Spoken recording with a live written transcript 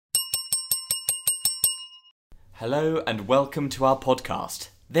Hello and welcome to our podcast.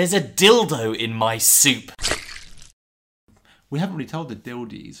 There's a dildo in my soup. We haven't really told the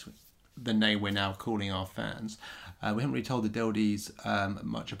Dildies, the name we're now calling our fans, we haven't really told the Dildies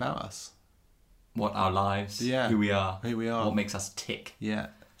much about us. What our lives, Yeah. who we are, What makes us tick. Yeah.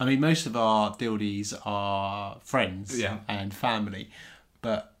 I mean, most of our Dildies are friends and family,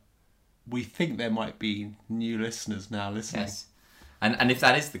 but we think there might be new listeners now listening. Yes. And if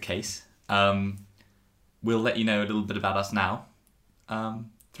that is the case, we'll let you know a little bit about us now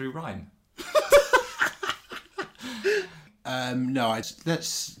through rhyme.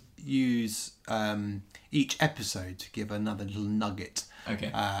 Let's use each episode to give another little nugget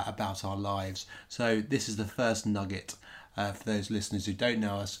about our lives. So this is the first nugget for those listeners who don't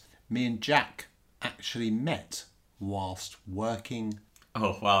know us. Me and Jack actually met whilst working.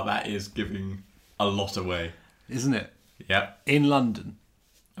 Oh, wow, that is giving a lot away. Isn't it? Yep. In London.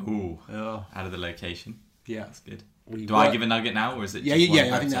 Ooh, out of the location. Yeah. That's good. I give a nugget now, or is it just one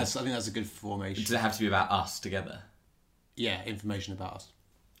I think that's a good formation. Does it have to be about us together? Yeah, information about us.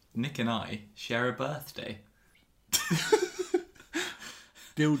 Nick and I share a birthday.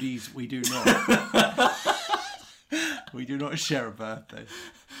 Dildies, we do not. We do not share a birthday.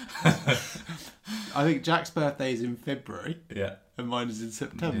 I think Jack's birthday is in February. Yeah. And mine is in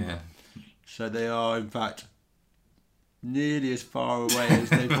September. Yeah. So they are, in fact, nearly as far away as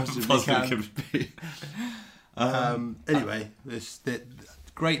they possibly can be. Anyway,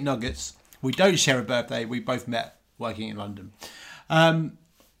 great nuggets. We don't share a birthday. We both met working in London. I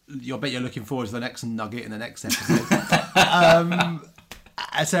bet you're looking forward to the next nugget in the next episode.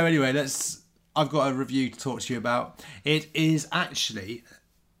 So anyway, I've got a review to talk to you about. It is actually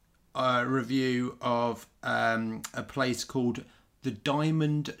a review of a place called the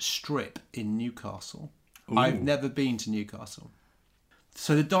Diamond Strip in Newcastle. Ooh. I've never been to Newcastle.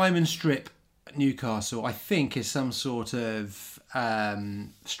 So the Diamond Strip at Newcastle, I think, is some sort of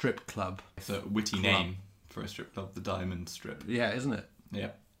strip club. It's a witty name for a strip club, the Diamond Strip. Yeah, isn't it?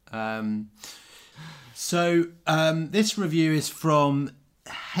 Yeah. This review is from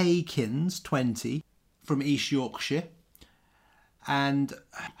Haykins20 from East Yorkshire. And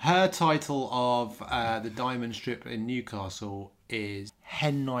her title of the Diamond Strip in Newcastle is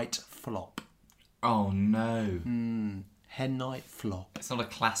Hen Night Flop. Oh no. Hen Night Flop. It's not a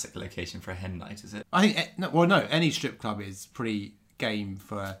classic location for a hen night, is it? I think, no, any strip club is pretty game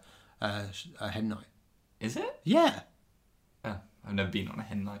for a hen night. Is it? Yeah. Oh, I've never been on a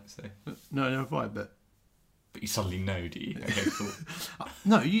hen night, so... No, never mind, but you suddenly know, do you? Okay, cool.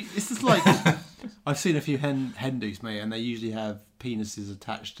 No, it's just like... I've seen a few hen do's, mate, and they usually have penises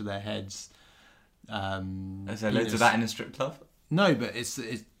attached to their heads. Is there loads of that in a strip club? No, but it's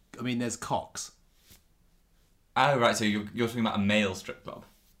I mean, there's cocks. Oh, right, so you're talking about a male strip club?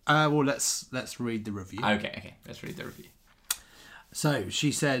 Well, let's read the review. Okay, let's read the review. So,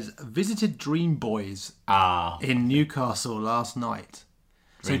 she says, visited Dream Boys in Newcastle last night.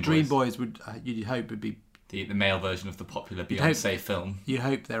 Dream Boys would, you'd hope, would be... The male version of the popular Beyonce film. You'd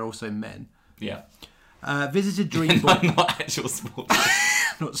hope they're also men. Yeah. Visited Dream Boys... Not actual small children.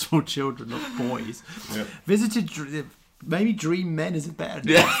 Not small children, not boys. Yep. Visited... Maybe Dream Men is a better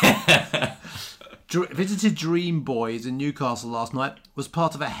name. Yeah. Visited Dream Boys in Newcastle last night. Was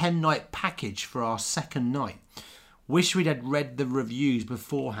part of a hen night package for our second night. Wish we'd had read the reviews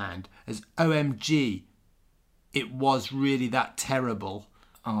beforehand, as OMG, it was really that terrible.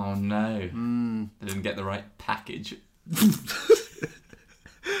 Oh no. They didn't get the right package.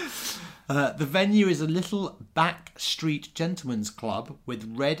 The venue is a little back street gentleman's club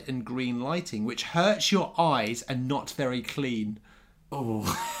with red and green lighting, which hurts your eyes and not very clean. Oh.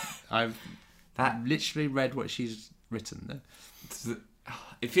 I've literally read what she's written there.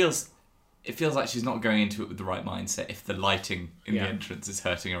 It feels like she's not going into it with the right mindset if the lighting in the entrance is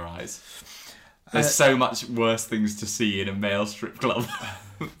hurting her eyes. There's so much worse things to see in a male strip club.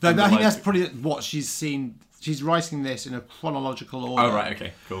 I think that's probably what she's seen. She's writing this in a chronological order. Oh, right,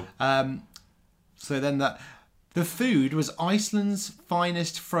 okay, cool. So then the food was Iceland's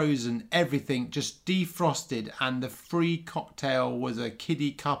finest frozen, everything just defrosted, and the free cocktail was a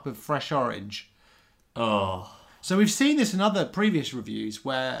kiddie cup of fresh orange. Oh. So we've seen this in other previous reviews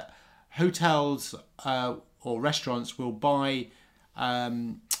where hotels or restaurants will buy a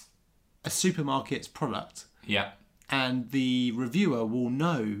supermarket's product. Yeah. And the reviewer will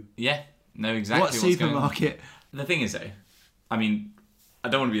know. Yeah, know exactly what supermarket. The thing is, though, I mean, I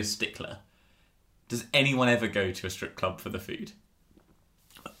don't want to be a stickler. Does anyone ever go to a strip club for the food?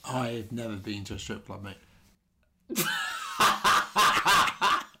 I've never been to a strip club, mate.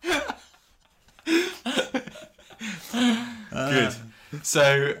 Good.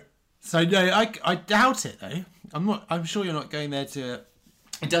 So no, I doubt it though. I'm sure you're not going there to.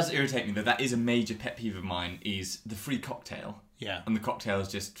 It does irritate me that is a major pet peeve of mine. Is the free cocktail? Yeah. And the cocktail is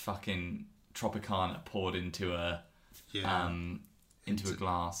just fucking Tropicana poured into a into a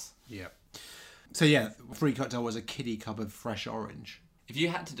glass. Yeah. So yeah, free cocktail was a kiddie cup of fresh orange. If you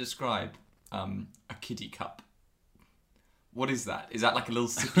had to describe a kiddie cup, what is that? Is that like a little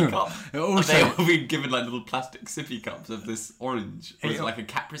sippy cup? Are they all been given like little plastic sippy cups of this orange? Or is it like a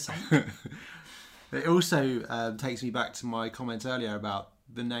Capri-Sun? It also takes me back to my comment earlier about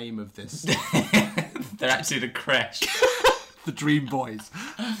the name of this. They're actually the creche. The Dream Boys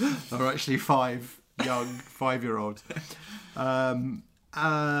are actually 5 young 5-year-olds.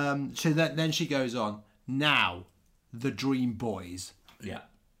 So then she goes on. Now, the Dream Boys. Yeah.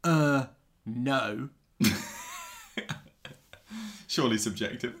 No. Surely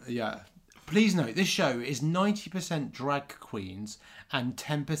subjective. Yeah. Please note, this show is 90% drag queens and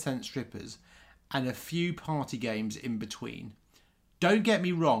 10% strippers, and a few party games in between. Don't get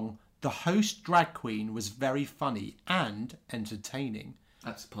me wrong, the host drag queen was very funny and entertaining.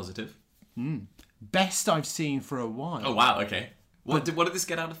 That's positive. Best I've seen for a while. Oh wow, okay. What did this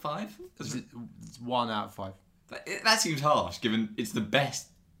get out of 5? It's 1 out of 5. That seems harsh, given it's the best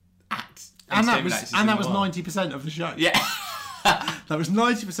act. And that was 90% of the show. Yeah. That was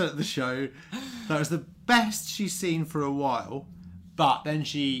 90% of the show. That was the best she's seen for a while. But then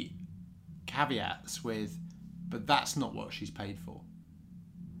she caveats with, but that's not what she's paid for.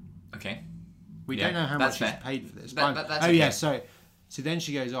 Okay. We don't know how much she's paid for this. So then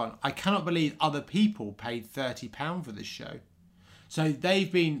she goes on, I cannot believe other people paid £30 for this show. So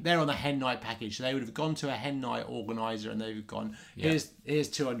they're on the hen night package. So they would have gone to a hen night organiser and they've gone, here's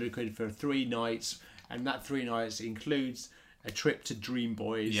 200 quid for 3 nights. And that 3 nights includes a trip to Dream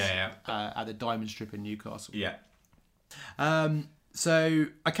Boys at the Diamond Strip in Newcastle. Yeah. So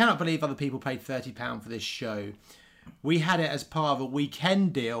I cannot believe other people paid £30 for this show. We had it as part of a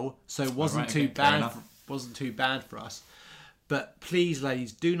weekend deal, so it wasn't too bad for us. But please,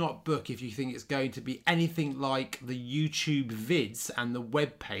 ladies, do not book if you think it's going to be anything like the YouTube vids and the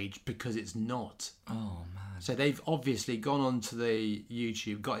web page, because it's not. Oh man! So they've obviously gone onto the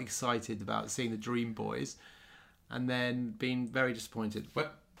YouTube, got excited about seeing the Dream Boys, and then been very disappointed.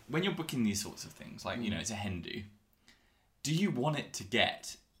 But when you're booking these sorts of things, like it's a hen do you want it to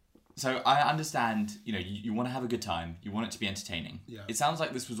get? So I understand, you want to have a good time, you want it to be entertaining. Yeah. It sounds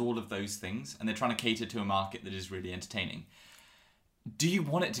like this was all of those things, and they're trying to cater to a market that is really entertaining. Do you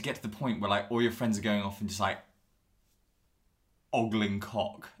want it to get to the point where like all your friends are going off and just like ogling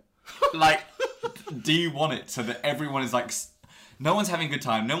cock? Like, do you want it so that everyone is like, no one's having a good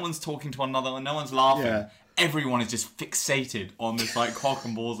time, no one's talking to one another, no one's laughing. Yeah. Everyone is just fixated on this like cock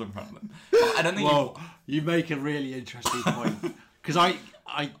and balls in front of them. But I don't think. You make a really interesting point, because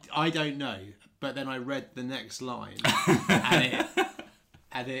I don't know, but then I read the next line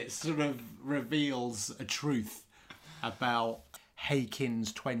and it sort of reveals a truth about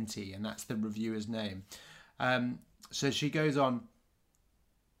Haykins 20, and that's the reviewer's name. So she goes on,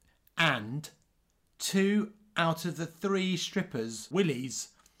 and 2 out of the 3 strippers' willies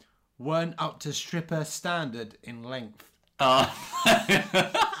weren't up to stripper standard in length.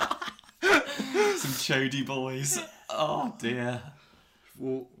 Some chody boys. Oh dear.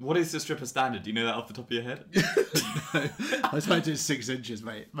 Well, what is the stripper standard? Do you know that off the top of your head? No. I suppose it's 6 inches,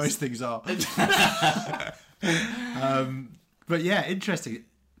 mate. Most things are. But yeah, interesting.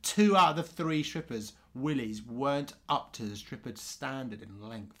 2 out of the 3 strippers' willies weren't up to the stripper standard in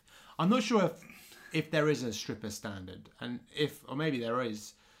length. I'm not sure if there is a stripper standard, and or maybe there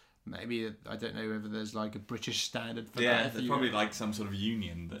is. Maybe, I don't know whether there's like a British standard for that. Yeah, there's probably like some sort of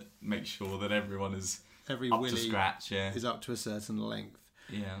union that makes sure that everyone is up to scratch. Yeah, is up to a certain length.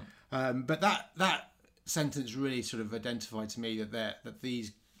 Yeah. But that sentence really sort of identified to me that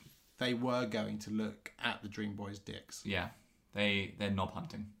they were going to look at the Dream Boys' dicks. Yeah, they're knob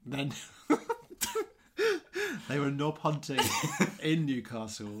hunting. Then they were knob hunting in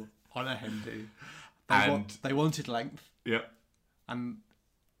Newcastle on a hen do. They wanted length. Yep. And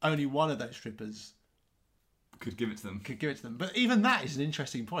only one of those strippers could give it to them. But even that is an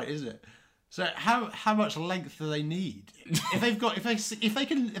interesting point, isn't it? So how much length do they need?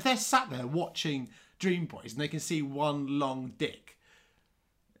 If they're sat there watching Dream Boys and they can see one long dick,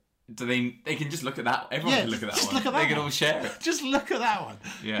 they can just look at that. Everyone can look at that one. Look at that they can all share it. Just look at that one.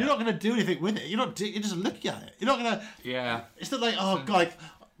 Yeah. You're not going to do anything with it. You're just looking at it. You're not going to. Yeah. It's not like God.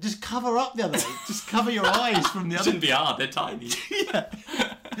 Just cover up the other. Just cover your eyes from the other. Shouldn't be hard. They're tiny. Yeah.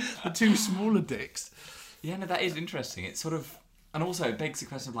 The 2 smaller dicks. Yeah, no, that is interesting. It's sort of, and also it begs the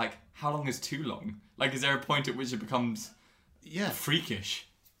question of like, how long is too long? Like, is there a point at which it becomes freakish?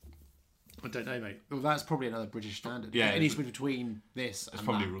 I don't know, mate. Well, that's probably another British standard. Yeah, it needs to be between this and There's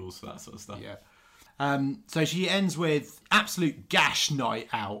probably that. rules for that sort of stuff. Yeah. So she ends with absolute gash night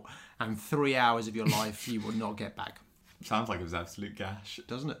out and 3 hours of your life you will not get back. Sounds like it was absolute gash.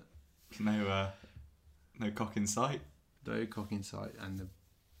 Doesn't it? No cock in sight. No cock in sight. And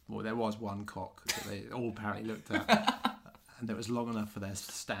there was one cock that they all apparently looked at. And it was long enough for their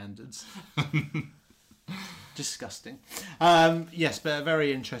standards. Disgusting. Yes, but a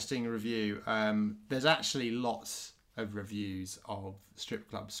very interesting review. There's actually lots of reviews of strip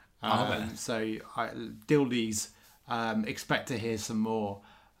clubs. So Dildies expect to hear some more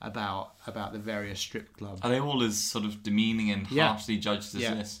about the various strip clubs. Are they all as sort of demeaning and harshly judged as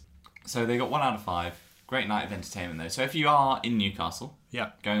this? So they got 1 out of 5. Great night of entertainment though. So if you are in Newcastle,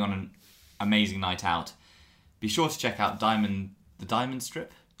 going on an amazing night out, be sure to check out the Diamond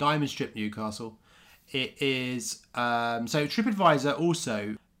Strip. Diamond Strip Newcastle. It is so TripAdvisor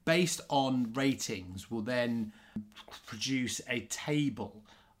also, based on ratings, will then produce a table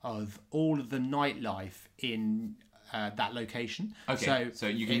of all of the nightlife in that location. Okay, so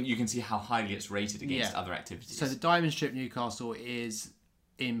you can see how highly it's rated against other activities. So the Diamond Strip Newcastle is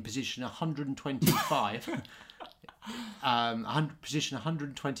in position 125. Position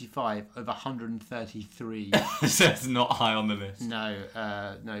 125 of 133. So it's not high on the list. No,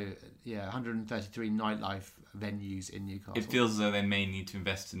 133 nightlife venues in Newcastle. It feels as though they may need to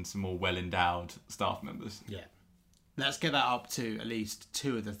invest in some more well-endowed staff members. Yeah. Let's get that up to at least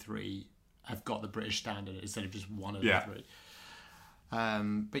 2 of the 3 have got the British standard instead of just 1 of the 3.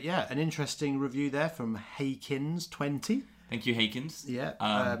 But yeah, an interesting review there from Haykins20. Thank you, Haykins. Yeah.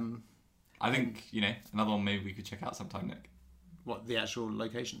 I think, another one maybe we could check out sometime, Nick. What, the actual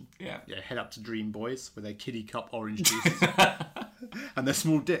location? Yeah. Yeah, head up to Dream Boys with their kiddie cup orange juices. And their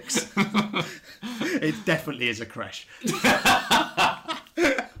small dicks. It definitely is a crash.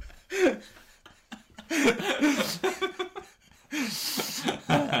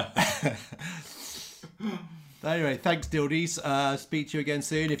 Anyway, thanks, Dildies. Speak to you again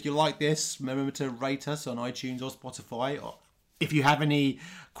soon. If you like this, remember to rate us on iTunes or Spotify. If you have any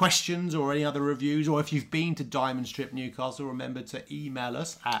questions or any other reviews, or if you've been to Diamond Strip Newcastle, remember to email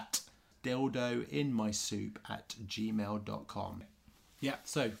us at dildoinmysoup@gmail.com. Yeah,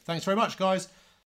 so thanks very much, guys.